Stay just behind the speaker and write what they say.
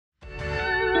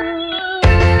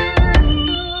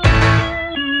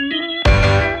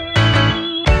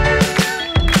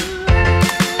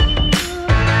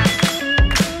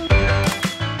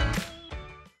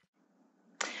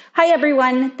Hi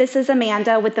everyone, this is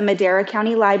Amanda with the Madera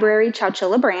County Library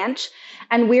Chowchilla Branch,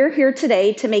 and we're here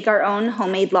today to make our own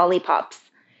homemade lollipops.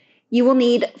 You will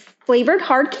need flavored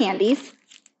hard candies,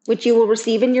 which you will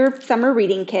receive in your summer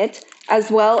reading kit,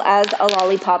 as well as a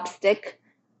lollipop stick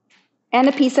and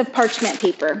a piece of parchment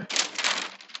paper.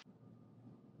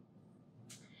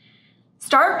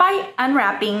 Start by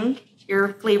unwrapping your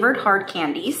flavored hard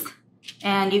candies,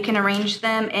 and you can arrange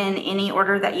them in any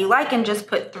order that you like and just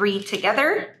put 3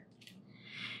 together.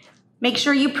 Make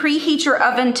sure you preheat your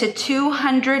oven to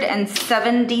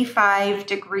 275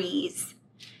 degrees.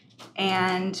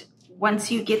 And once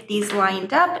you get these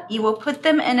lined up, you will put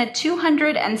them in a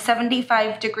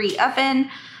 275 degree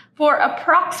oven for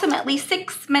approximately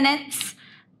 6 minutes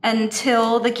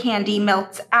until the candy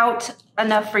melts out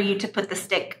enough for you to put the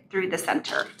stick through the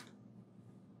center.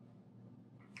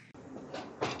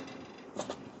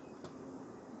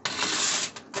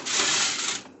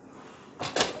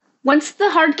 Once the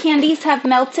hard candies have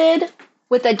melted,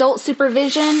 with adult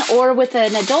supervision or with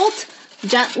an adult,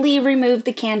 gently remove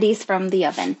the candies from the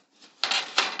oven.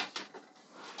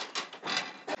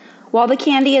 While the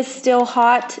candy is still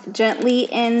hot, gently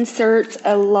insert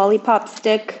a lollipop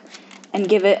stick and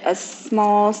give it a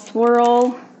small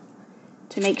swirl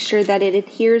to make sure that it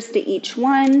adheres to each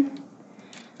one.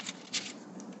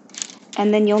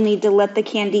 And then you'll need to let the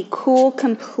candy cool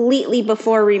completely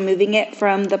before removing it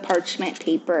from the parchment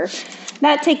paper.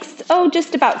 That takes,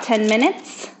 just about 10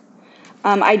 minutes.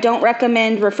 I don't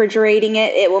recommend refrigerating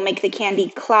it. It will make the candy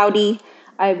cloudy.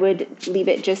 I would leave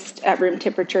it just at room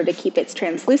temperature to keep its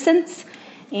translucence.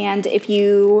 And if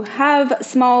you have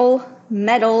small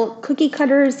metal cookie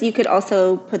cutters, you could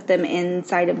also put them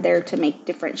inside of there to make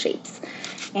different shapes.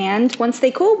 And once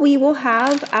they cool, we will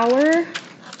have our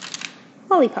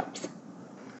lollipops.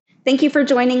 Thank you for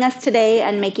joining us today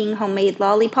and making homemade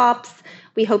lollipops.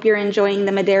 We hope you're enjoying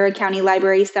the Madera County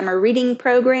Library Summer Reading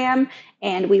Program,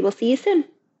 and we will see you soon.